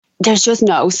there's just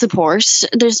no support.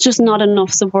 There's just not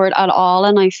enough support at all.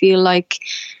 And I feel like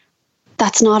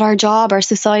that's not our job. Our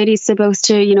society is supposed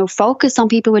to, focus on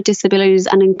people with disabilities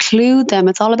and include them.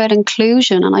 It's all about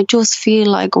inclusion. And I just feel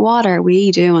like, what are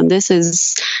we doing? This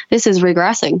is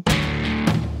regressing.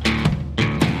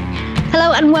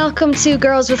 Hello and welcome to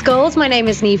Girls with Goals. My name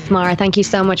is Niamh Maher. Thank you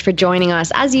so much for joining us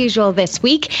as usual this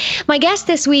week. My guest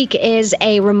this week is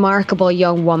a remarkable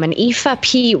young woman. Aoife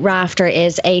P. Rafter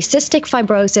is a cystic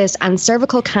fibrosis and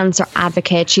cervical cancer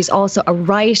advocate. She's also a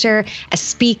writer, a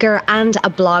speaker and a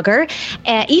blogger.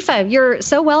 Aoife, you're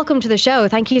so welcome to the show.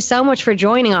 Thank you so much for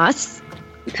joining us.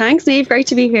 Thanks, Niamh. Great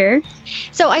to be here.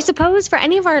 So I suppose for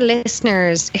any of our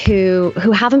listeners who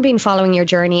haven't been following your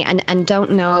journey and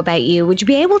don't know about you, would you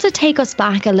be able to take us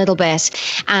back a little bit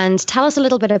and tell us a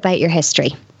little bit about your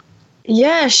history?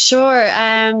 Yeah, sure.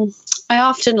 I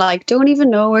often don't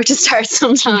even know where to start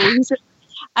sometimes.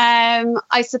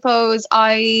 I suppose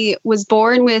I was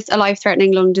born with a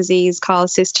life-threatening lung disease called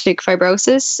cystic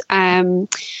fibrosis.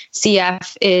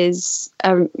 CF is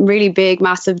a really big,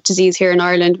 massive disease here in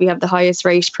Ireland. We have the highest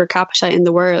rate per capita in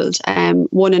the world.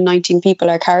 1 in 19 people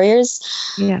are carriers.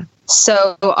 Yeah.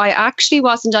 So I actually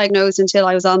wasn't diagnosed until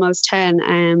I was almost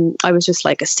 10. I was just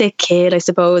like a sick kid, I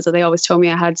suppose. And they always told me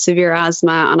I had severe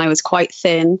asthma and I was quite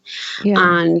thin. Yeah.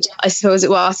 And I suppose it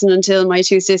wasn't until my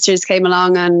 2 sisters came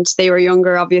along and they were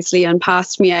younger, obviously, and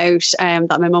passed me out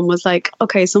that my mum was like,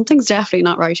 okay, something's definitely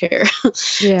not right here.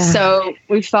 Yeah. So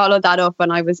we followed that up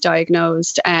when I was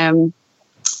diagnosed on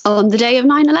the day of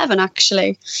 9/11,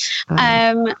 actually.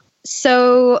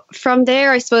 So from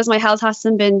there, I suppose my health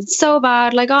hasn't been so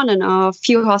bad, on and off,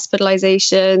 few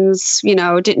hospitalizations,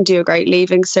 didn't do a great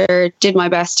leaving cert, did my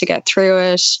best to get through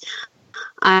it,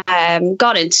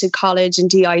 got into college and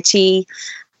DIT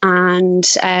and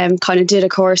kind of did a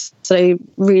course that I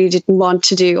really didn't want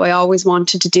to do. I always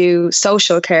wanted to do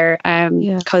social care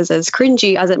because as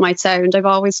cringy as it might sound, I've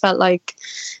always felt like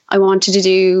I wanted to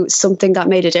do something that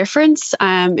made a difference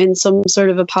in some sort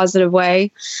of a positive way.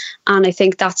 And I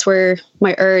think that's where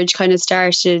my urge kind of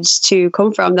started to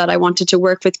come from, that I wanted to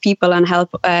work with people and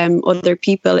help other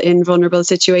people in vulnerable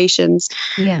situations.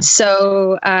 Yeah.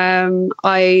 So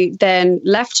I then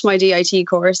left my DIT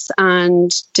course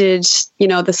and did,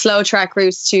 the slow track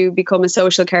routes to become a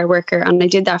social care worker. And I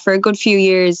did that for a good few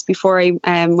years before I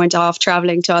went off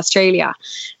traveling to Australia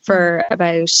for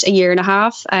about a year and a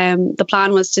half. The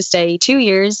plan was to stay 2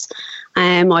 years.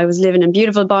 I was living in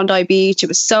beautiful Bondi Beach. It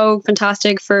was so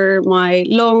fantastic for my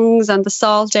lungs and the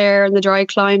salt air and the dry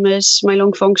climate. My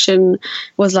lung function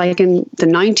was in the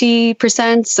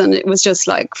 90%, and it was just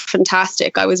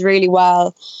fantastic. I was really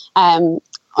well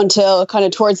until kind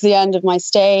of towards the end of my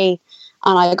stay.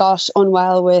 And I got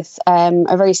unwell with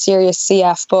a very serious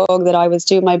CF bug that I was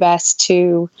doing my best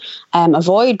to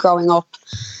avoid growing up.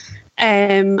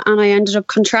 And I ended up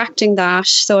contracting that.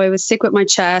 So I was sick with my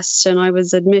chest and I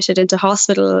was admitted into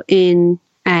hospital in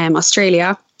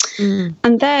Australia. Mm.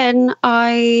 And then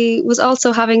I was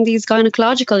also having these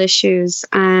gynecological issues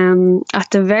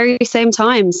at the very same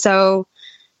time. So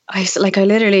I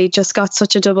literally just got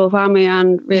such a double whammy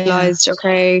and realised,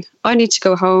 okay, I need to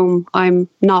go home. I'm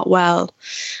not well.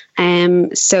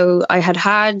 So I had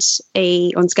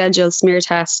a unscheduled smear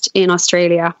test in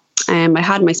Australia. I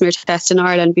had my smear test in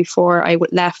Ireland before I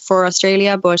left for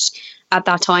Australia, but at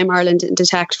that time Ireland didn't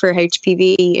detect for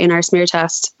HPV in our smear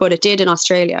test, but it did in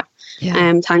Australia,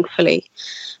 thankfully.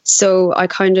 So I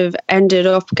kind of ended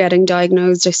up getting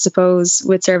diagnosed, I suppose,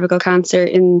 with cervical cancer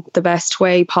in the best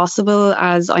way possible,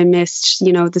 as I missed,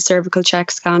 the cervical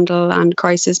check scandal and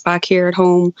crisis back here at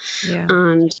home. Yeah.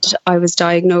 And I was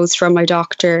diagnosed from my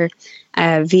doctor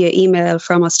via email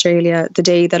from Australia the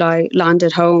day that I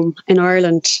landed home in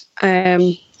Ireland.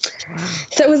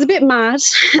 So it was a bit mad.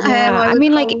 Yeah.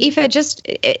 Aoife, just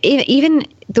even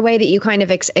the way that you kind of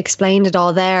explained it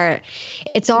all there,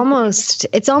 it's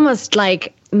almost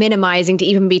like minimizing to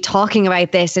even be talking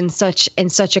about this in such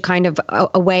a kind of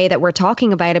a way that we're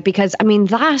talking about it, because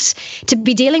that to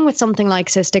be dealing with something like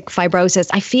cystic fibrosis,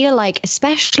 I feel like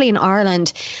especially in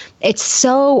Ireland, it's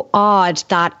so odd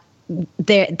that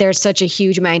there's such a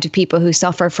huge amount of people who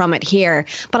suffer from it here.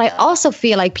 But I also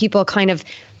feel like people kind of,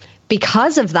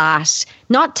 because of that,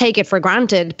 not take it for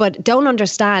granted, but don't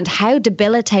understand how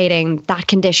debilitating that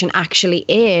condition actually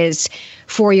is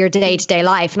for your day-to-day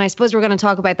life. And I suppose we're going to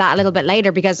talk about that a little bit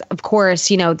later, because of course,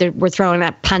 we're throwing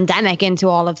a pandemic into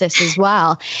all of this as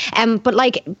well.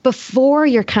 But before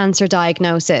your cancer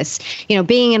diagnosis,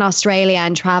 being in Australia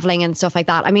and traveling and stuff like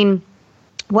that,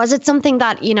 was it something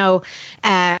that,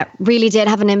 really did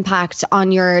have an impact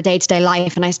on your day-to-day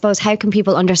life? And I suppose, how can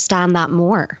people understand that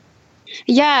more?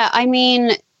 Yeah,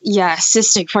 yeah,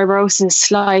 cystic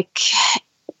fibrosis, like,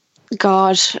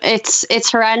 God,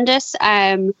 it's horrendous.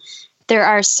 There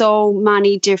are so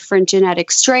many different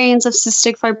genetic strains of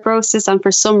cystic fibrosis, and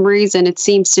for some reason it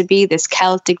seems to be this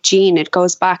Celtic gene. It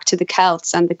goes back to the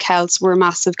Celts, and the Celts were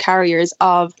massive carriers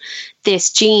of this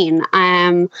gene.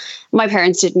 My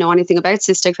parents didn't know anything about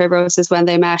cystic fibrosis when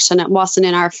they met, and it wasn't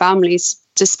in our families,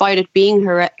 despite it being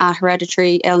a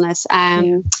hereditary illness.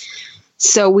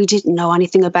 So we didn't know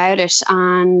anything about it,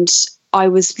 and I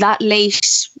was that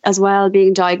late as well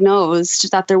being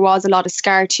diagnosed that there was a lot of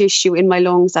scar tissue in my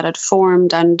lungs that had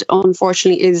formed and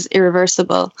unfortunately is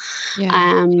irreversible.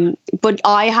 But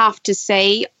I have to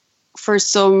say, for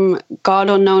some God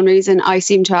unknown reason, I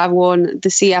seem to have won the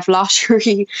CF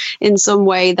lottery in some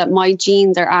way, that my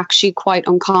genes are actually quite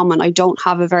uncommon. I don't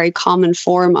have a very common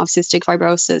form of cystic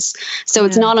fibrosis. So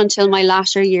it's not until my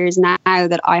latter years now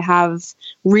that I have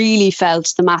really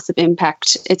felt the massive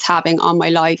impact it's having on my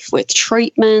life with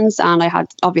treatments. And I had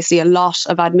obviously a lot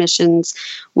of admissions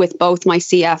with both my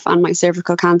CF and my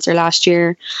cervical cancer last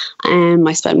year.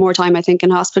 I spent more time, I think,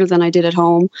 in hospital than I did at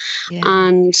home.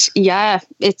 And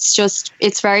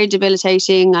it's very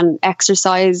debilitating, and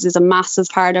exercise is a massive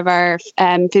part of our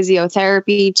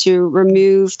physiotherapy to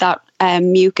remove that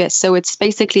mucus. So it's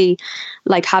basically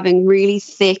like having really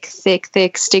thick,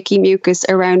 sticky mucus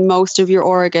around most of your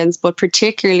organs, but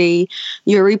particularly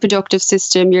your reproductive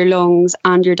system, your lungs,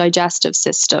 and your digestive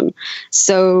system.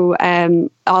 So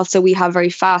also we have very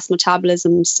fast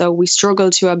metabolism, so we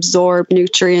struggle to absorb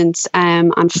nutrients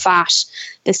and fat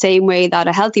the same way that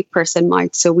a healthy person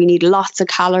might. So we need lots of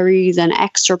calories and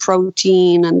extra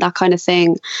protein and that kind of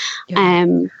thing.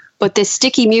 But this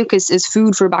sticky mucus is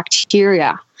food for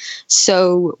bacteria.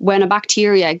 So when a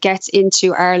bacteria gets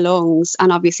into our lungs,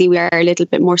 and obviously we are a little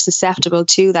bit more susceptible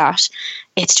to that,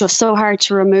 it's just so hard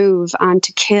to remove and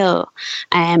to kill.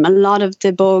 A lot of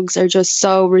the bugs are just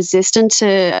so resistant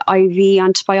to IV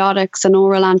antibiotics and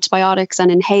oral antibiotics and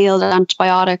inhaled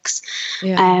antibiotics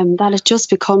that it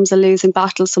just becomes a losing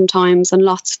battle sometimes, and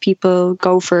lots of people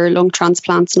go for lung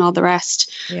transplants and all the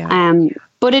rest.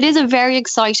 But it is a very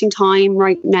exciting time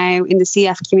right now in the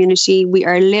CF community. We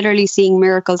are literally seeing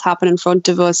miracles happen in front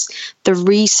of us. The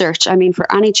research, I mean, for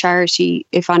any charity,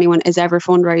 if anyone is ever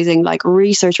fundraising, like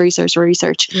research.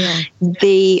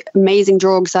 The amazing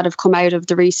drugs that have come out of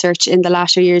the research in the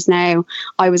latter years now.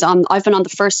 I've been on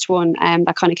the first one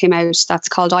that kind of came out, that's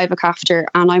called Ivacaftor,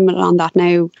 and I'm on that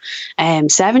now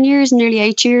 7 years, nearly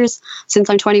 8 years since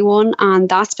I'm 21, and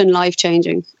that's been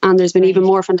life-changing. And there's been even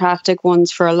more fantastic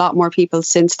ones for a lot more people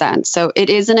since then. So it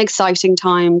is an exciting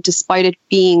time, despite it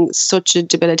being such a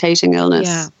debilitating illness.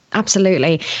 Yeah.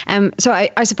 Absolutely. So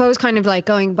I suppose kind of like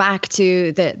going back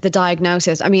to the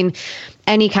diagnosis, I mean,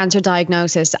 any cancer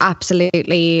diagnosis,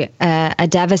 absolutely a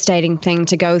devastating thing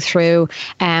to go through.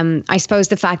 I suppose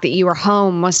the fact that you were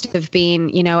home must have been,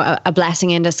 you know, a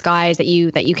blessing in disguise that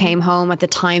you came home at the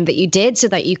time that you did, so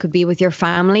that you could be with your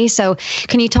family. So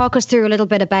can you talk us through a little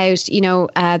bit about, you know,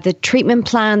 the treatment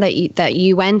plan that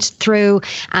you went through,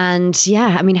 and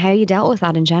I mean, how you dealt with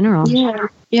that in general?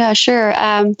 Yeah, sure.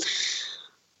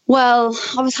 Well,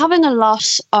 I was having a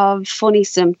lot of funny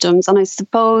symptoms, and I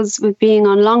suppose with being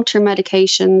on long-term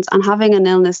medications and having an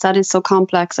illness that is so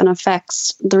complex and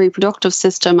affects the reproductive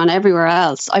system and everywhere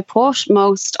else, I put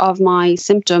most of my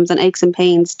symptoms and aches and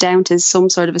pains down to some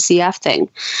sort of a CF thing,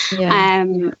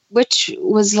 which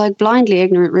was like blindly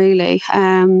ignorant, really.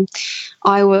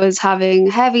 I was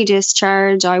having heavy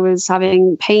discharge. I was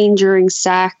having pain during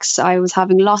sex. I was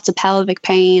having lots of pelvic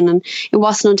pain. And it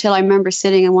wasn't until I remember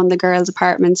sitting in one of the girls'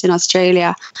 apartments in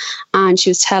Australia, and she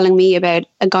was telling me about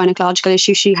a gynecological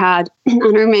issue she had,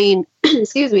 and her main,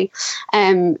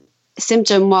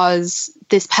 symptom was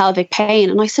this pelvic pain.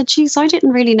 And I said, geez, I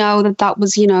didn't really know that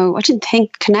was, you know, I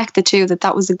didn't connect the two,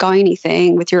 that was a gynae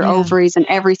thing with your ovaries and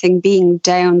everything being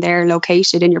down there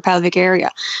located in your pelvic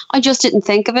area. I just didn't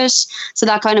think of it. So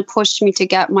that kind of pushed me to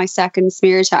get my second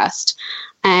smear test.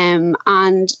 And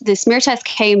the smear test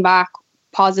came back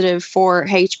positive for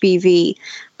HPV,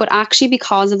 but actually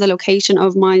because of the location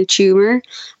of my tumour,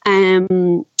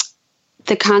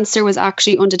 the cancer was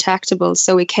actually undetectable.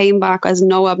 So it came back as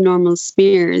no abnormal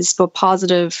smears, but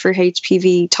positive for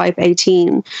HPV type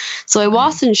 18. So I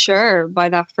wasn't sure by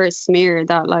that first smear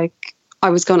that like I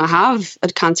was going to have a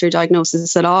cancer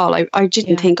diagnosis at all. I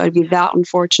didn't think I'd be that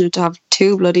unfortunate to have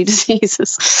two bloody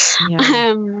diseases.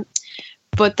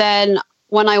 But then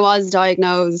when I was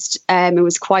diagnosed, it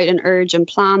was quite an urgent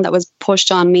plan that was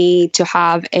pushed on me to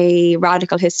have a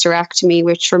radical hysterectomy,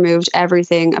 which removed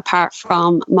everything apart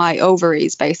from my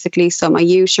ovaries, basically. So my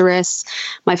uterus,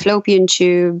 my fallopian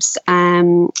tubes,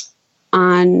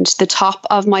 and the top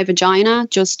of my vagina,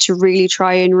 just to really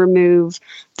try and remove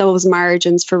those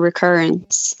margins for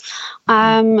recurrence.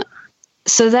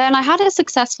 So then I had a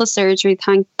successful surgery,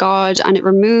 thank God, and it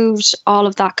removed all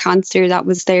of that cancer that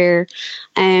was there.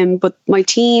 But my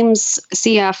teams,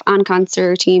 CF and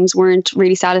cancer teams, weren't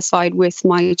really satisfied with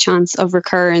my chance of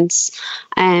recurrence.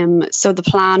 So the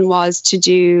plan was to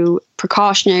do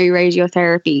precautionary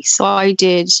radiotherapy. So I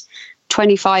did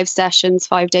 25 sessions,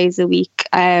 5 days a week,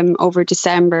 over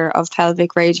December of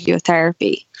pelvic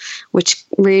radiotherapy, which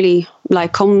really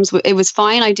it was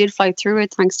fine. I did fight through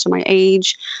it thanks to my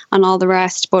age and all the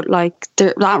rest, but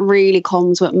that really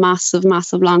comes with massive,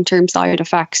 massive long-term side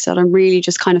effects that I'm really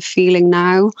just kind of feeling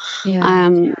now.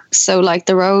 Yeah. So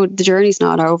the journey's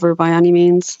not over by any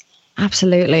means.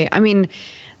 Absolutely. I mean,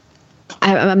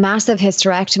 a massive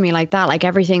hysterectomy like that, like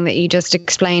everything that you just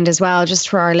explained as well, just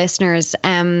for our listeners,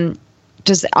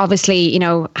 just obviously,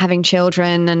 having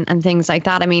children and things like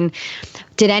that. I mean,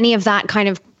 did any of that kind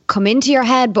of come into your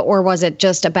head, or was it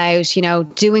just about,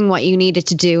 doing what you needed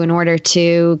to do in order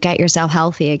to get yourself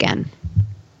healthy again?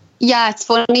 Yeah, it's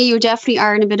funny. You definitely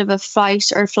are in a bit of a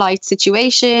fight or flight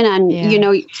situation, and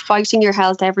fighting your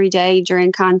health every day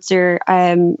during cancer.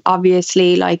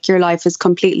 Obviously, your life is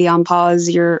completely on pause.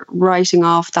 You're writing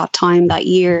off that time, that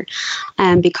year,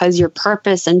 because your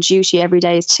purpose and duty every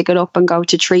day is to get up and go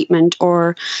to treatment,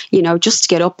 or just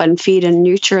get up and feed and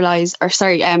nutritionize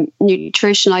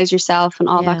yourself and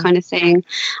all that kind of thing.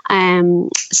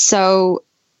 So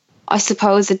I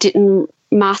suppose it didn't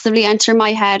massively enter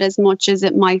my head as much as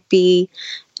it might be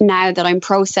now that I'm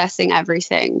processing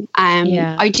everything.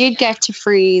 I did get to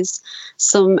freeze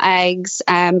some eggs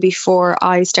before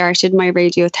I started my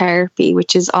radiotherapy,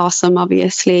 which is awesome,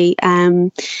 obviously.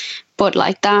 But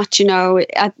like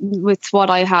that, with what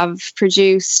I have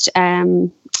produced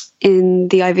in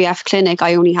the IVF clinic,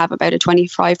 I only have about a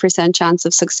 25% chance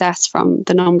of success from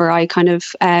the number I kind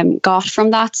of got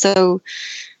from that. So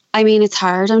I mean, it's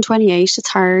hard. I'm 28. It's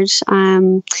hard.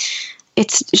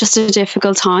 It's just a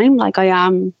difficult time. I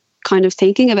am kind of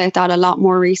thinking about that a lot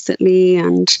more recently,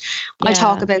 and I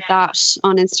talk about that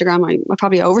on Instagram. I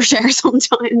probably overshare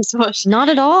sometimes, but not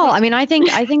at all. I mean, I think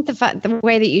the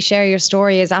way that you share your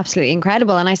story is absolutely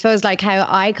incredible. And I suppose how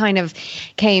I kind of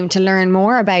came to learn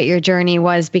more about your journey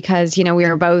was because we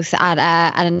were both at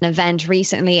an event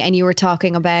recently, and you were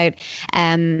talking about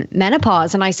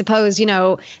menopause, and I suppose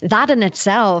that in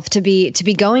itself, to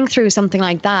be going through something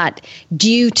like that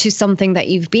due to something that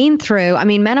you've been through. I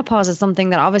mean, menopause is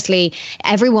something that obviously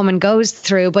every woman goes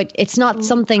through, but it's not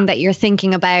something that you're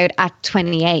thinking about at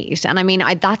 28. And I mean,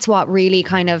 that's what really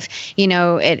kind of,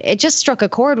 it just struck a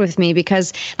chord with me,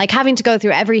 because having to go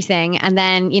through everything, and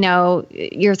then,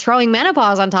 you're throwing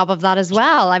menopause on top of that as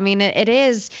well. I mean, it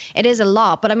is a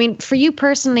lot. But I mean, for you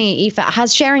personally, Aoife,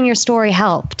 has sharing your story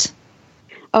helped?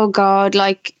 Oh God,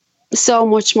 so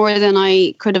much more than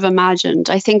I could have imagined.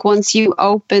 I think once you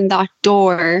open that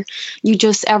door,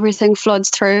 everything floods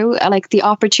through. The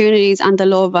opportunities and the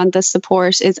love and the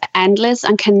support is endless,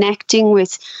 and connecting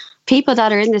with people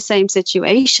that are in the same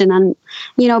situation, and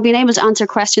being able to answer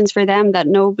questions for them that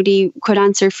nobody could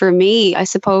answer for me. I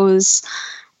suppose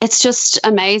it's just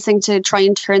amazing to try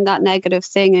and turn that negative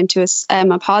thing into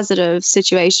a positive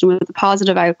situation with a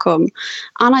positive outcome.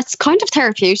 And it's kind of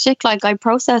therapeutic. I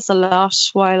process a lot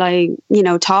while I,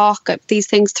 talk these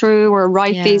things through or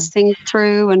write these things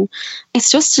through. And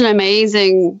it's just an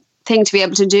amazing thing to be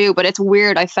able to do. But it's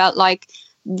weird. I felt like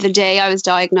the day I was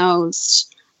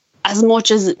diagnosed, as much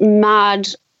as mad,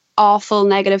 awful,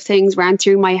 negative things ran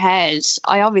through my head,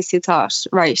 I obviously thought,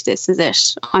 right, this is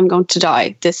it. I'm going to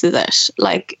die. This is it.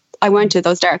 I went to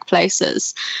those dark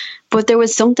places. But there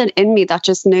was something in me that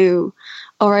just knew,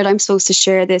 all right, I'm supposed to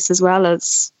share this as well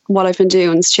as what I've been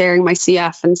doing, sharing my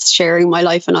CF and sharing my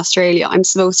life in Australia. I'm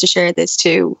supposed to share this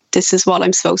too. This is what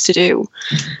I'm supposed to do.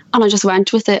 And I just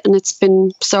went with it, and it's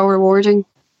been so rewarding.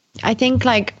 I think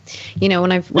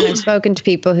when I've spoken to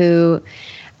people who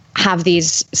have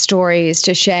these stories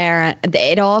to share,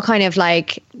 it all kind of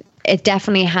it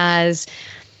definitely has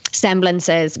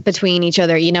semblances between each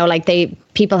other.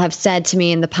 People have said to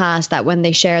me in the past that when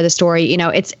they share the story,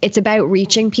 it's about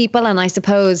reaching people. And I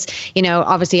suppose,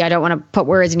 obviously I don't want to put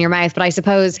words in your mouth, but I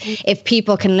suppose if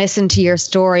people can listen to your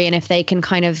story, and if they can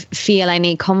kind of feel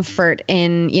any comfort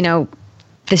in,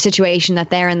 the situation that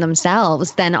they're in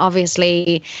themselves, then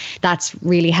obviously that's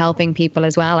really helping people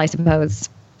as well, I suppose.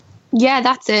 Yeah,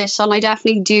 that's it. And I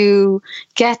definitely do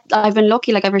I've been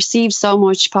lucky, like I've received so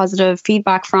much positive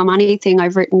feedback from anything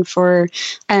I've written for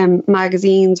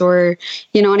magazines, or,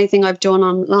 you know, anything I've done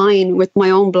online with my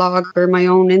own blog or my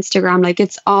own Instagram. Like,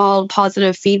 it's all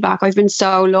positive feedback. I've been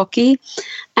so lucky.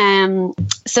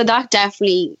 So that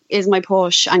definitely is my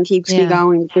push and keeps me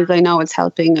going, because I know it's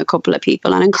helping a couple of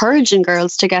people and encouraging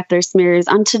girls to get their smears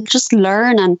and to just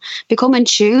learn and become in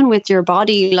tune with your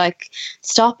body. Like,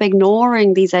 stop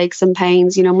ignoring these aches and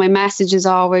pains. You know, my message is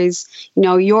always, you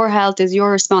know, your health is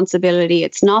your responsibility.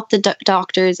 It's not the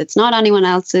doctor's, it's not anyone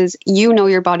else's. You know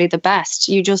your body the best.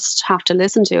 You just have to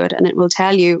listen to it and it will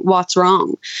tell you what's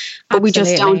wrong. But we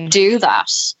just don't do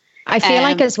that. I feel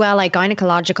like as well, like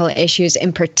gynecological issues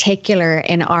in particular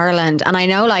in Ireland. And I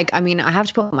know, like, I mean, I have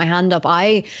to put my hand up.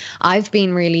 I've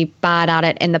been really bad at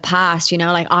it in the past, you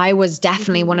know, like I was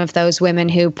definitely one of those women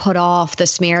who put off the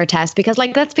smear test because,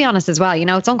 like, let's be honest as well, you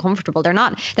know, it's uncomfortable. They're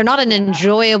not an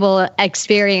enjoyable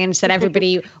experience that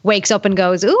everybody wakes up and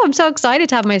goes, "Ooh, I'm so excited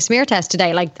to have my smear test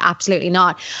today." Like, absolutely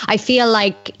not. I feel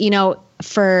like, you know,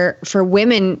 for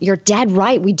women, you're dead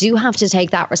right. We do have to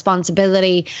take that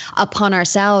responsibility upon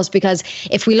ourselves, because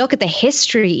if we look at the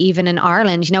history, even in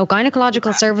Ireland, you know,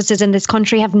 gynecological services in this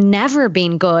country have never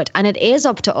been good, and it is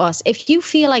up to us. If you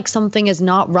feel like something is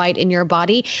not right in your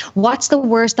body, what's the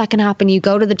worst that can happen? You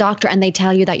go to the doctor and they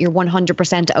tell you that you're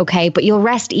 100% okay, but you'll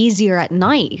rest easier at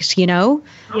night, you know?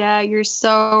 Yeah, you're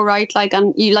so right. Like,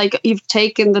 and you've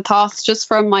taken the thoughts just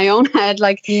from my own head.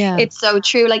 Like, it's so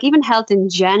true. Like, even health in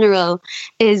general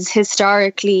is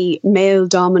historically male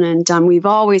dominant, and we've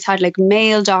always had like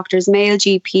male doctors, male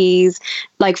GPs,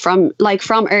 like from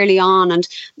early on, and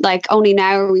like only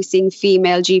now are we seeing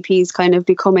female GPs kind of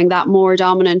becoming that more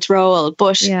dominant role.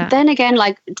 But then again,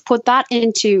 like, put that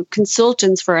into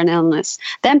consultants for an illness,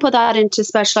 then put that into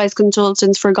specialized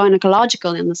consultants for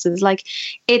gynecological illnesses. Like,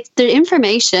 it's the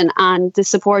information and the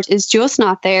support is just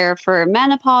not there for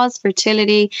menopause,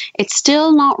 fertility. It's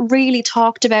still not really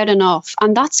talked about enough,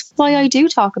 and that's why I do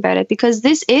talk about it, because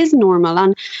this is normal.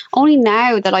 And only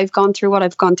now that I've gone through what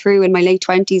I've gone through in my late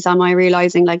 20s am I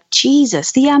realizing, like,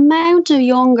 Jesus, the amount of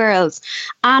young girls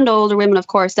and older women, of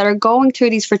course, that are going through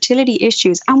these fertility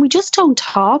issues, and we just don't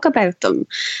talk about them.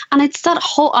 And it's that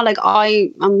whole, like,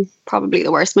 I'm probably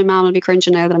the worst. My mom will be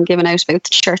cringing now that I'm giving out about the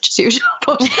church as usual,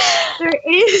 but there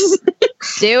is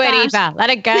do it, Eva, let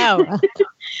it go.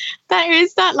 There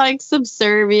is that, like,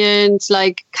 subservient,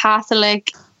 like,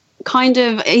 Catholic kind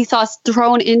of ethos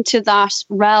thrown into that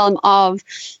realm of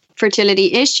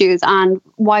fertility issues and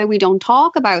why we don't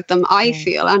talk about them, I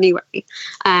feel anyway.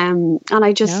 And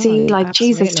I just see, like,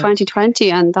 absolutely. Jesus,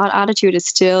 2020, and that attitude is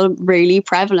still really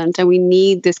prevalent, and we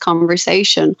need this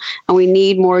conversation, and we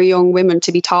need more young women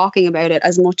to be talking about it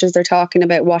as much as they're talking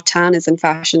about what tan is in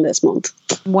fashion this month.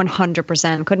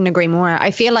 100%. Couldn't agree more.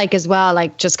 I feel like as well,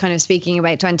 like, just kind of speaking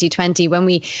about 2020, when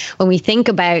we think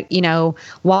about, you know,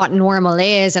 what normal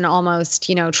is, and almost,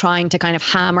 you know, trying to kind of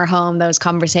hammer home those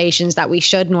conversations that we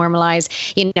should normalize,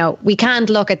 you know, we can't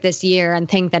look at this year and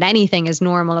think that anything is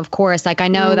normal, of course. Like, I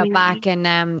know that back in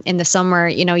the summer,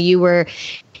 you know, you were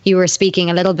speaking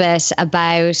a little bit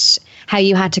about how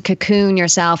you had to cocoon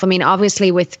yourself. I mean,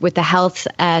 obviously with the health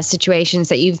situations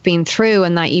that you've been through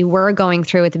and that you were going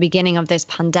through at the beginning of this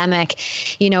pandemic,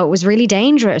 you know, it was really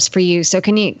dangerous for you. So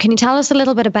can you tell us a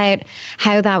little bit about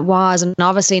how that was? And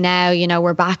obviously now, you know,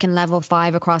 we're back in level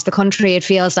 5 across the country. It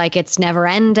feels like it's never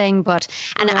ending, but,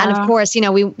 and of course, you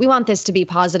know, we want this to be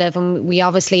positive, and we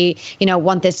obviously, you know,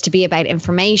 want this to be about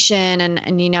information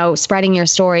and, you know, spreading your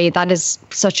story. That is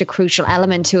such a crucial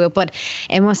element to it, but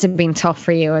it must have been tough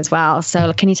for you as well.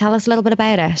 So can you tell us a little bit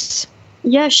about it?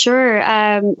 Yeah, sure.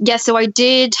 So I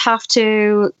did have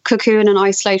to cocoon and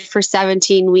isolate for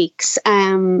 17 weeks.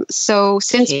 So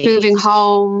since moving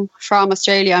home from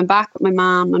Australia, I'm back with my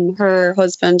mom and her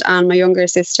husband and my younger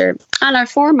sister and our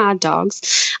 4 mad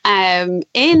dogs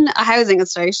in a housing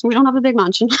estate. We don't have a big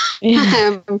mansion.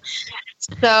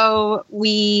 So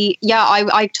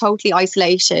I totally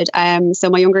isolated. So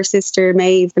my younger sister,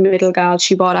 Maeve, the middle gal,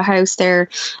 she bought a house there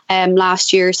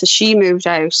last year. So she moved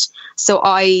out. So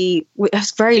I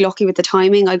was very lucky with the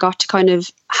timing. I got to kind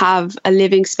of have a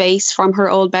living space from her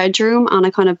old bedroom, and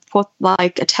I kind of put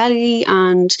like a telly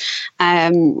and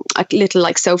a little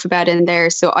like sofa bed in there.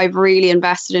 So I've really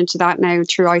invested into that now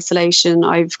through isolation.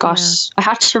 I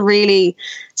had to really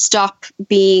stop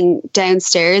being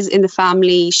downstairs in the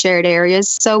family shared areas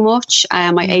so much.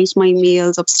 I ate my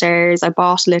meals upstairs. I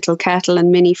bought a little kettle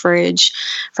and mini fridge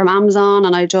from Amazon,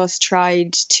 and I just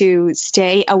tried to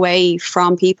stay away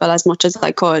from people as much as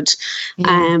I could.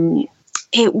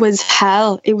 it was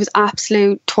hell. It was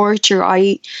absolute torture.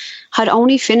 I had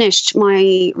only finished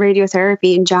my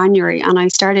radiotherapy in January, and I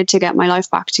started to get my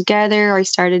life back together. I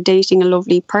started dating a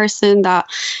lovely person that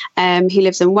he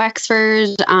lives in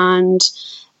Wexford, and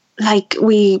like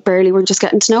we barely were just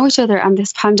getting to know each other, and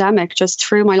this pandemic just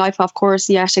threw my life off course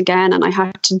yet again, and I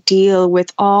had to deal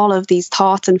with all of these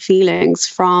thoughts and feelings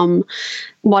from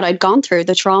what I'd gone through,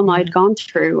 the trauma I'd gone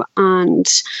through, and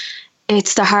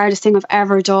it's the hardest thing I've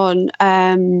ever done.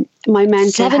 My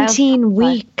mental 17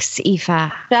 weeks,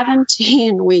 Aoife.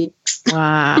 17 weeks.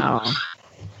 Wow.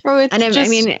 So it's and I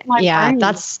mean, yeah, brain.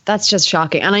 that's just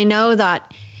shocking. And I know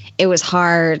that it was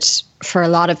hard for a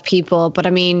lot of people, but I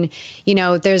mean, you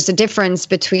know, there's a difference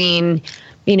between,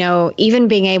 you know, even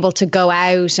being able to go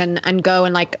out and go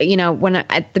and like, you know, when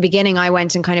at the beginning I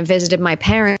went and kind of visited my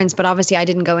parents, but obviously I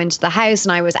didn't go into the house,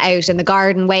 and I was out in the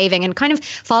garden waving and kind of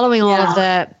following all of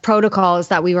the protocols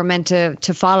that we were meant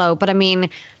to follow. But I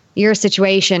mean, your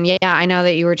situation, yeah, I know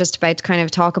that you were just about to kind of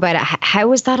talk about it. How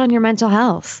was that on your mental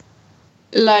health?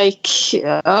 Like,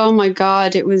 oh my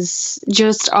God, it was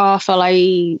just awful.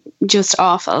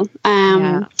 Awful.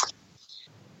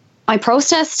 I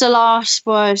processed a lot,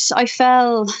 but I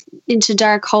fell into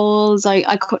dark holes.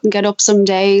 I couldn't get up some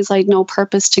days. I had no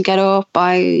purpose to get up.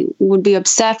 I would be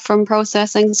upset from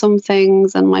processing some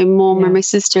things, and my mum or my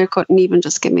sister couldn't even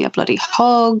just give me a bloody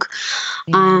hug.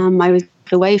 I was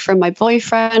away from my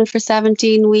boyfriend for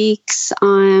 17 weeks.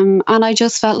 And I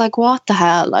just felt like, what the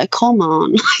hell? Like, come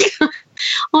on. So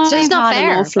it's not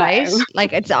fair, right?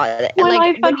 Like it's my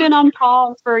life had been on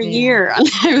pause for a year, and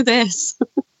now this.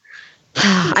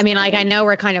 I mean, like, I know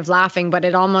we're kind of laughing, but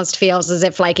it almost feels as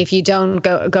if, like, if you don't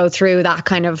go through that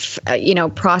kind of, you know,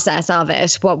 process of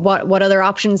it, what other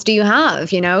options do you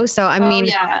have, you know? So, I mean,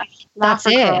 that's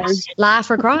it. Laugh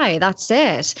or cry. That's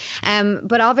it.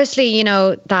 But obviously, you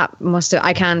know, that must have,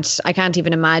 I can't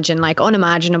even imagine, like,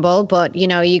 unimaginable, but, you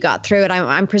know, you got through it.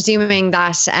 I'm presuming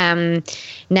that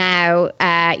now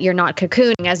you're not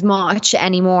cocooning as much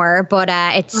anymore, but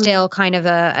it's still kind of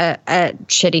a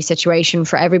shitty situation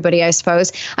for everybody, I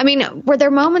suppose. I mean, were there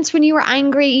moments when you were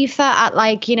angry, Aoife, at,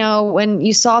 like, you know, when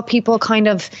you saw people kind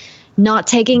of not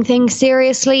taking things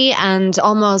seriously and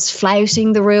almost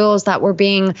flouting the rules that were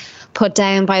being put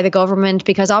down by the government?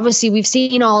 Because obviously we've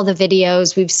seen all the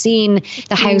videos, we've seen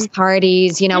the house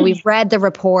parties, you know, we've read the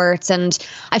reports, and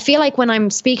I feel like when I'm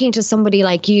speaking to somebody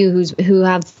like you who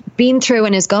have been through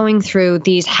and is going through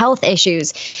these health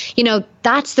issues, you know,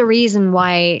 that's the reason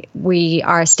why we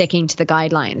are sticking to the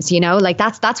guidelines, you know, like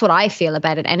that's what I feel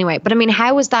about it anyway. But I mean,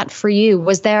 how was that for you?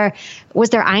 Was there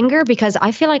anger? Because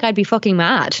I feel like I'd be fucking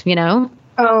mad, you know?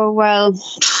 Oh, well,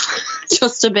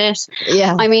 just a bit.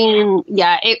 Yeah. I mean,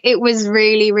 yeah, it was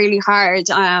really, really hard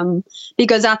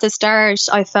because at the start,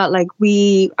 I felt like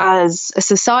we as a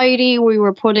society, we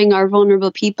were putting our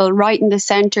vulnerable people right in the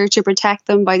centre to protect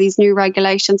them by these new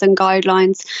regulations and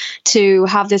guidelines, to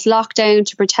have this lockdown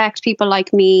to protect people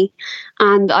like me.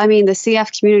 And I mean, the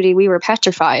CF community, we were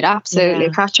petrified, absolutely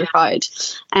petrified,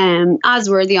 as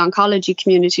were the oncology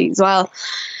community as well.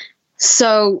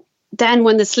 So then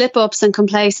when the slip-ups and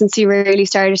complacency really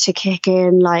started to kick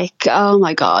in, like, oh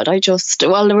my God,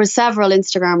 there were several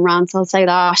Instagram rants, I'll say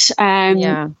that.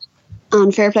 And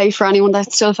fair play for anyone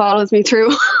that still follows me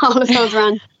through all of those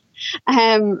rants.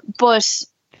 But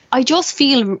I just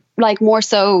feel like more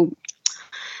so,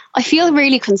 I feel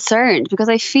really concerned because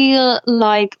I feel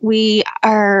like we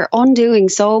are undoing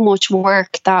so much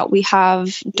work that we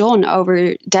have done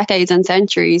over decades and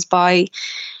centuries by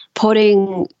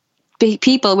putting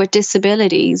people with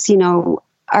disabilities, you know,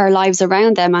 our lives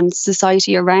around them and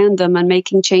society around them, and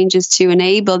making changes to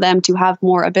enable them to have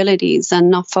more abilities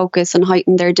and not focus and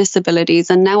heighten their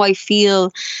disabilities. And now I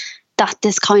feel that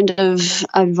this kind of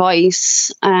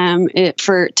advice I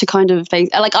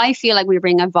feel like we're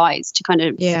being advised to kind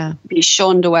of be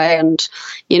shunned away and,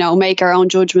 you know, make our own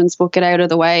judgments, book it out of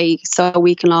the way so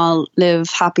we can all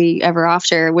live happy ever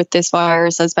after with this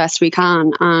virus as best we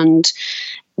can. And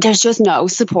there's just no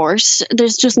support.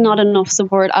 There's just not enough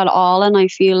support at all. And I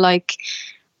feel like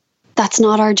that's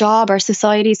not our job. Our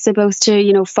society is supposed to,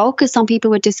 you know, focus on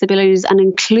people with disabilities and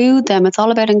include them. It's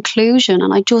all about inclusion.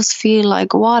 And I just feel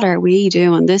like, what are we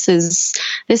doing? This is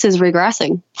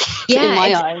regressing in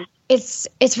my eyes.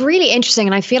 It's really interesting.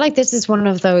 And I feel like this is one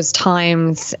of those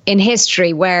times in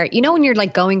history where, you know, when you're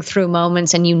like going through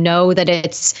moments and you know that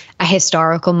it's a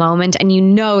historical moment and you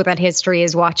know that history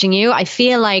is watching you, I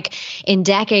feel like in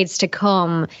decades to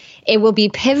come, it will be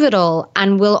pivotal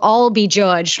and we'll all be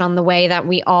judged on the way that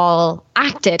we all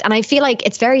acted. And I feel like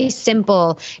it's very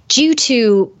simple due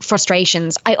to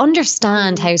frustrations. I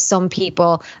understand how some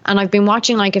people, and I've been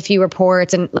watching like a few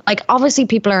reports, and like obviously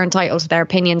people are entitled to their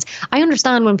opinions. I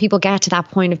understand when people get to that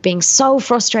point of being so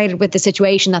frustrated with the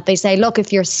situation that they say, look,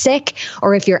 if you're sick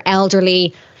or if you're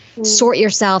elderly, sort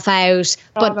yourself out,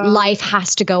 but life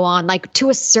has to go on. Like, to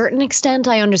a certain extent,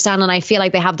 I understand, and I feel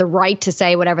like they have the right to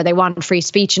say whatever they want, free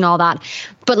speech and all that.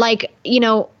 But like, you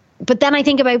know, but then I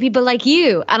think about people like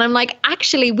you, and I'm like,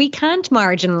 actually, we can't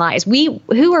marginalize.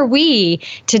 Who are we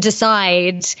to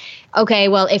decide, okay,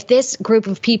 well, if this group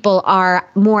of people are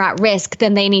more at risk,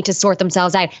 then they need to sort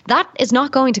themselves out. That is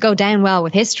not going to go down well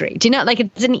with history. Do you know, like,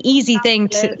 it's an easy thing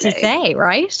to say,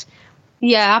 right?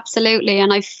 Yeah, absolutely.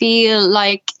 And I feel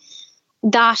like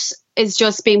that is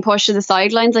just being pushed to the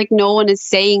sidelines. Like, no one is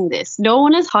saying this, no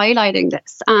one is highlighting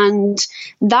this, and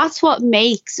that's what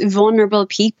makes vulnerable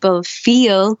people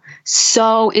feel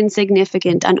so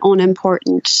insignificant and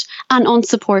unimportant and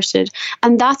unsupported.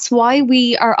 And that's why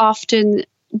we are often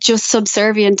just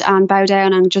subservient and bow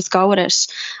down and just go with it.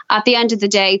 At the end of the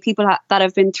day, people that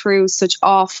have been through such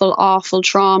awful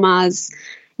traumas,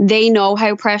 they know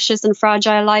how precious and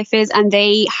fragile life is, and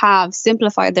they have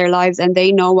simplified their lives, and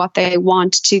they know what they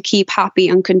want to keep happy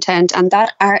and content. And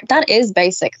that is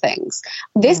basic things.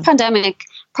 This pandemic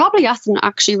probably hasn't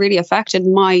actually really affected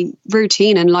my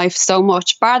routine in life so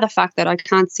much, bar the fact that I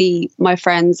can't see my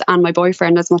friends and my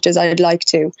boyfriend as much as I'd like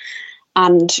to.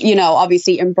 And, you know,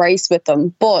 obviously embrace with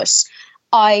them. But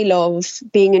I love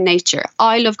being in nature.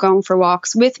 I love going for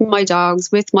walks with my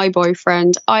dogs, with my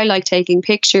boyfriend. I like taking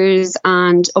pictures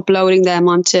and uploading them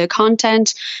onto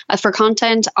content. As for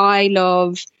content, I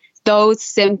love those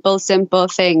simple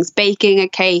things. Baking a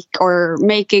cake or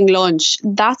making lunch.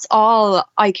 That's all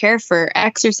I care for.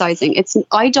 Exercising.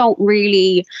 I don't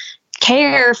really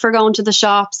care for going to the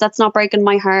shops. That's not breaking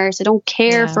my heart. I don't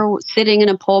care for sitting in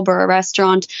a pub or a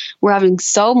restaurant. We're having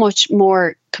so much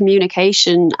more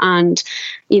communication and,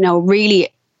 you know,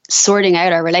 really sorting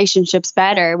out our relationships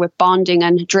better with bonding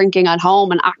and drinking at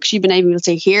home and actually being able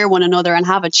to hear one another and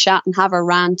have a chat and have a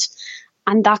rant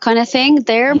and that kind of thing.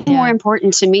 They're more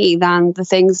important to me than the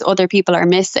things other people are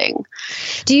missing.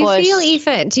 Do you feel,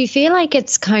 Aoife, do you feel like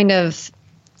it's kind of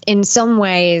in some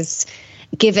ways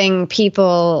giving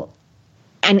people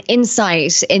an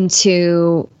insight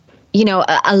into, you know,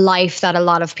 a life that a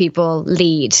lot of people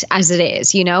lead as it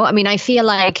is, you know? I mean, I feel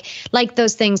like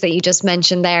those things that you just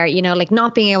mentioned there, you know, like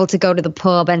not being able to go to the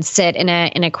pub and sit in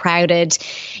a crowded,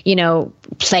 you know,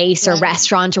 place or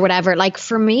restaurant or whatever. Like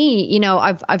for me, you know,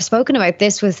 I've spoken about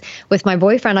this with my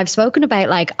boyfriend. I've spoken about,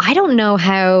 like, I don't know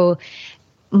how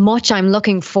much I'm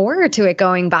looking forward to it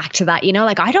going back to that, you know,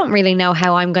 like I don't really know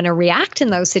how I'm going to react in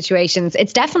those situations.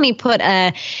 It's definitely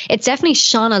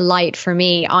shone a light for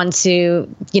me onto,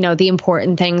 you know, the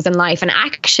important things in life and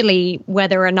actually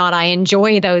whether or not I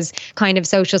enjoy those kind of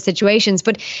social situations.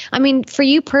 But I mean, for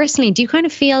you personally, do you kind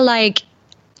of feel like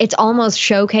it's almost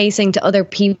showcasing to other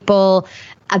people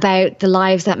about the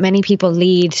lives that many people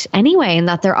lead anyway, and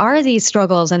that there are these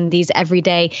struggles and these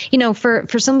everyday, you know, for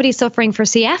somebody suffering for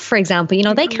CF, for example, you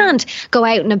know, they can't go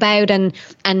out and about and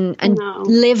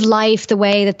live life the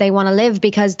way that they want to live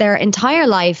because their entire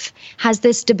life has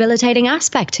this debilitating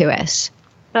aspect to it.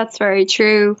 That's very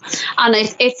true. And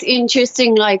it's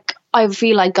interesting, like, I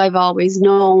feel like I've always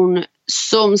known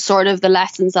some sort of the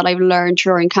lessons that I've learned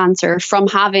during cancer from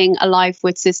having a life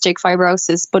with cystic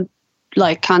fibrosis, but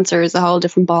like cancer is a whole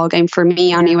different ballgame for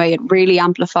me anyway. It really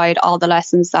amplified all the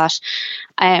lessons that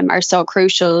are so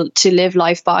crucial to live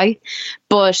life by.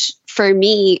 But for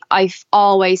me, I've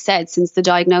always said since the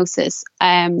diagnosis,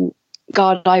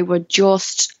 God, I would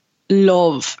just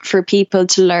love for people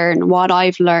to learn what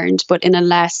I've learned, but in a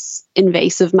less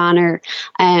invasive manner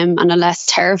and a less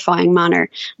terrifying manner.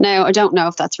 Now, I don't know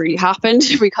if that's really happened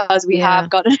because we have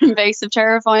got an invasive,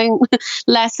 terrifying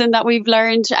lesson that we've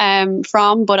learned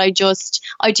from, but I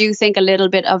do think a little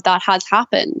bit of that has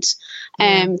happened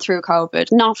through COVID.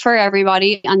 Not for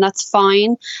everybody, and that's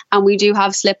fine. And we do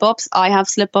have slip-ups. I have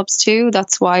slip-ups too.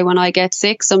 That's why when I get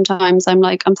sick, sometimes I'm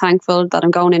thankful that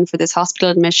I'm going in for this hospital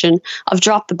admission. I've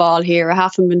dropped the ball here. I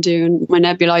haven't been doing my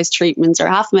nebulized treatments or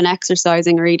haven't been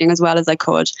exercising or eating as well as I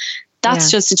could.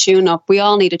 That's just a tune up. We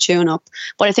all need a tune up.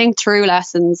 But I think true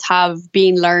lessons have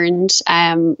been learned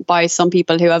by some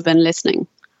people who have been listening.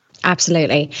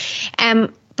 Absolutely.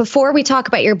 Before we talk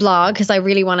about your blog, because I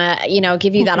really want to, you know,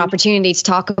 give you that opportunity to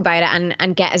talk about it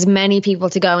and get as many people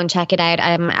to go and check it out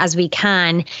as we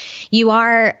can. You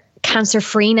are cancer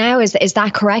free now. Is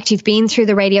that correct? You've been through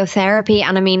the radiotherapy,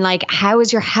 and I mean, like, how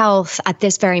is your health at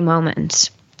this very moment?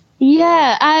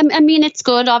 Yeah, I mean, it's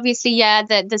good. Obviously, yeah,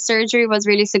 the surgery was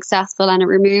really successful and it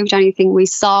removed anything we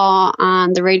saw,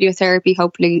 and the radiotherapy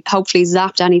hopefully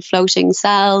zapped any floating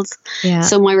cells. Yeah.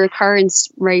 So my recurrence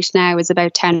rate now is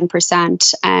about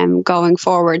 10% going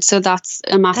forward. So that's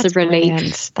a massive relief.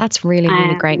 Brilliant. That's really,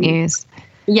 really great news.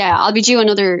 Yeah, I'll be due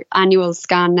another annual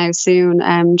scan now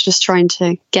soon. Just trying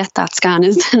to get that scan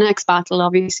is the next battle.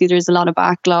 Obviously, there's a lot of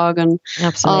backlog and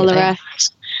all the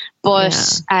rest.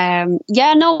 But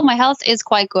no, my health is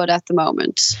quite good at the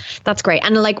moment. That's great.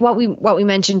 And like what we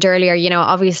mentioned earlier, you know,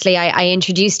 obviously I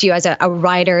introduced you as a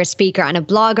writer, a speaker and a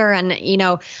blogger. And, you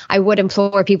know, I would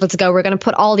implore people to go. We're going to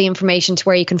put all the information to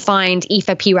where you can find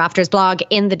Aoife P. Rafter's blog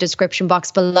in the description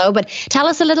box below. But tell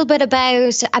us a little bit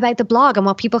about the blog and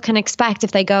what people can expect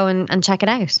if they go and check it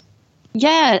out.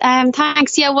 Yeah,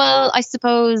 thanks. Yeah, well, I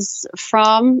suppose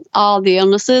from all the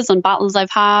illnesses and battles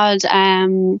I've had,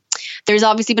 there's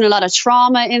obviously been a lot of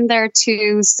trauma in there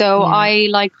too. So I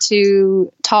like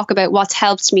to talk about what's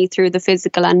helped me through the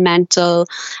physical and mental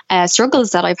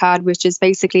struggles that I've had, which is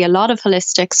basically a lot of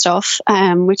holistic stuff,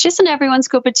 which isn't everyone's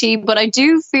cup of tea, but I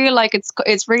do feel like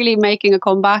it's really making a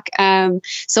comeback.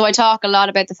 So I talk a lot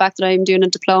about the fact that I'm doing a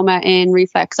diploma in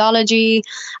reflexology.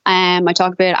 I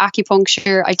talk about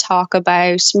acupuncture. I talk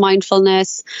about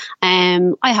mindfulness.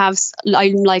 I'm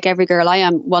like every girl.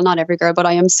 Not every girl, but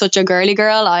I am such a girly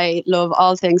girl. I love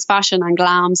all things fashion and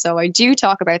glam. So I do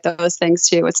talk about those things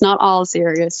too. It's not all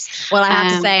serious. Well, I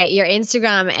have to say, your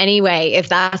Instagram anyway, if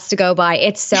that's to go by,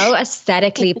 it's so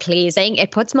aesthetically pleasing.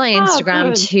 It puts my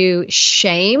Instagram to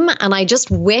shame. And I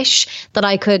just wish that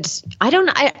I could,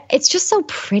 it's just so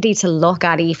pretty to look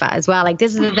at, Aoife, as well. Like,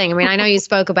 this is the thing. I mean, I know you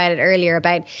spoke about it earlier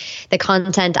about the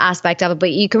content aspect of it,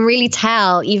 but you can really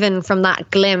tell even from that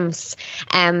glimpse,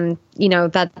 you know,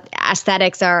 that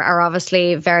aesthetics are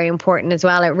obviously very important as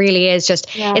well. It really is just,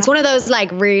 it's one of those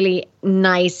like really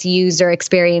nice user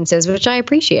experiences, which I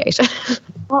appreciate.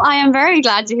 Well, I am very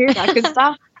glad to hear that, because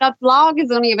that blog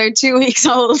is only about 2 weeks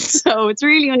old. So it's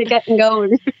really only getting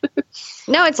going.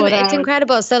 No, it's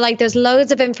incredible. So like there's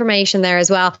loads of information there as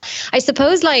well. I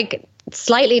suppose like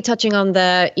slightly touching on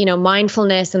the, you know,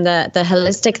 mindfulness and the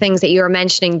holistic things that you were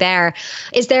mentioning there.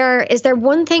 Is there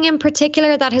one thing in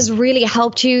particular that has really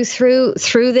helped you through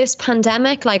this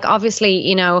pandemic? Like obviously,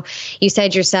 you know, you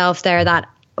said yourself there that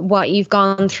what you've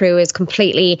gone through is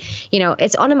completely, you know,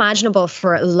 it's unimaginable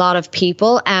for a lot of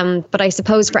people. But I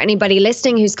suppose for anybody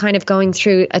listening who's kind of going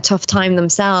through a tough time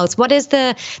themselves, what is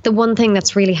the one thing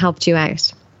that's really helped you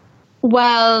out?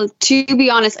 Well, to be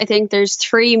honest, I think there's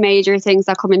 3 major things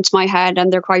that come into my head,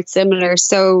 and they're quite similar.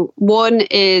 So one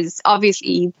is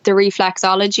obviously the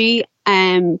reflexology,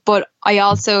 but I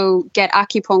also get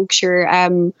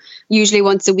acupuncture usually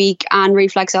once a week and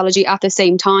reflexology at the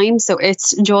same time. So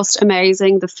it's just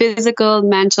amazing. The physical,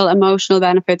 mental, emotional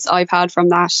benefits I've had from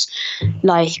that.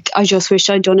 Like, I just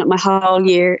wish I'd done it my whole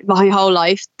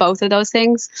life, both of those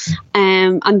things.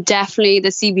 And definitely the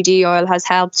CBD oil has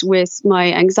helped with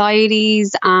my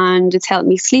anxieties, and it's helped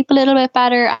me sleep a little bit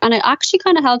better. And it actually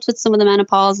kind of helps with some of the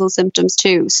menopausal symptoms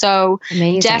too. So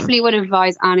definitely would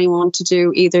advise anyone to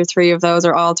do either 3 of those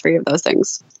or all 3 of those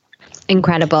things.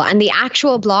 Incredible. And the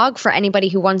actual blog for anybody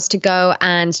who wants to go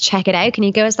and check it out, can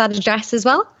you give us that address as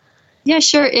well? Yeah,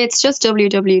 sure. It's just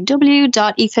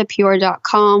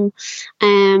www.aoifepure.com,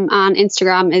 and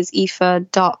Instagram is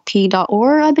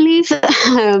aoife.p.or, I believe.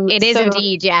 It is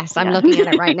indeed, yes. I'm looking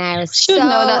at it right now. Should know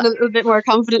that a little bit more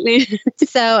confidently.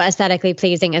 So aesthetically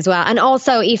pleasing as well. And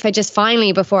also, Aoife, just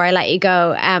finally, before I let you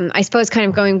go, I suppose kind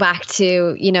of going back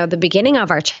to, you know, the beginning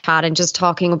of our chat and just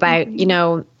talking about, you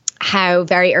know, how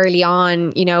very early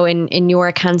on, you know, in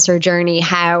your cancer journey,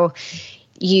 how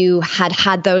you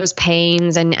had those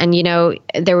pains and, you know,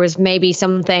 there was maybe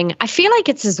something, I feel like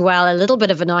it's as well a little bit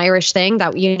of an Irish thing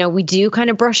that, you know, we do kind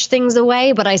of brush things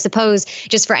away. But I suppose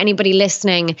just for anybody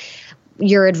listening,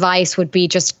 your advice would be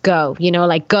just go, you know,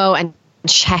 like go and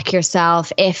check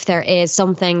yourself if there is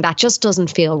something that just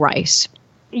doesn't feel right.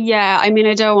 Yeah, I mean,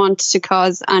 I don't want to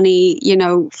cause any, you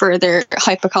know, further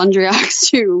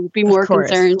hypochondriacs to be more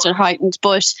concerned or heightened,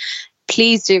 but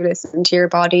please do listen to your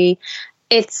body.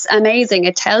 It's amazing.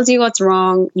 It tells you what's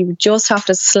wrong. You just have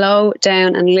to slow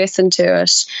down and listen to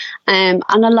it. And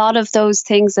a lot of those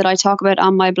things that I talk about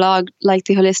on my blog, like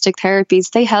the holistic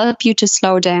therapies, they help you to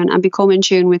slow down and become in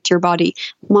tune with your body.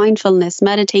 Mindfulness,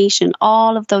 meditation,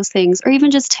 all of those things, or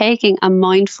even just taking a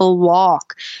mindful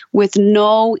walk with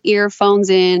no earphones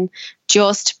in,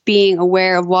 just being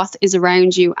aware of what is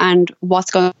around you and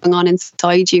what's going on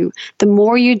inside you. The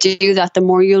more you do that, the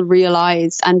more you'll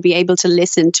realize and be able to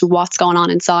listen to what's going on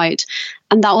inside.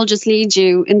 And that will just lead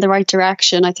you in the right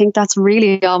direction. I think that's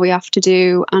really all we have to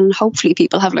do. And hopefully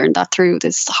people have learned that through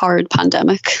this horrid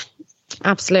pandemic.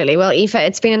 Absolutely. Well, Aoife,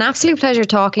 it's been an absolute pleasure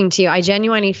talking to you. I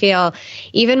genuinely feel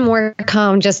even more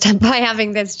calm just by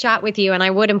having this chat with you. And I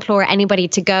would implore anybody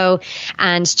to go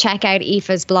and check out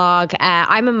Aoife's blog.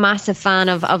 I'm a massive fan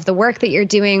of the work that you're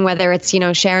doing, whether it's,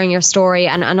 sharing your story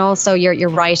and also your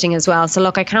writing as well. So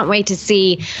look, I can't wait to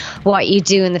see what you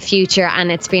do in the future. And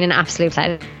it's been an absolute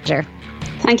pleasure.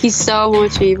 Thank you so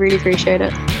much. We really appreciate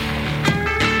it.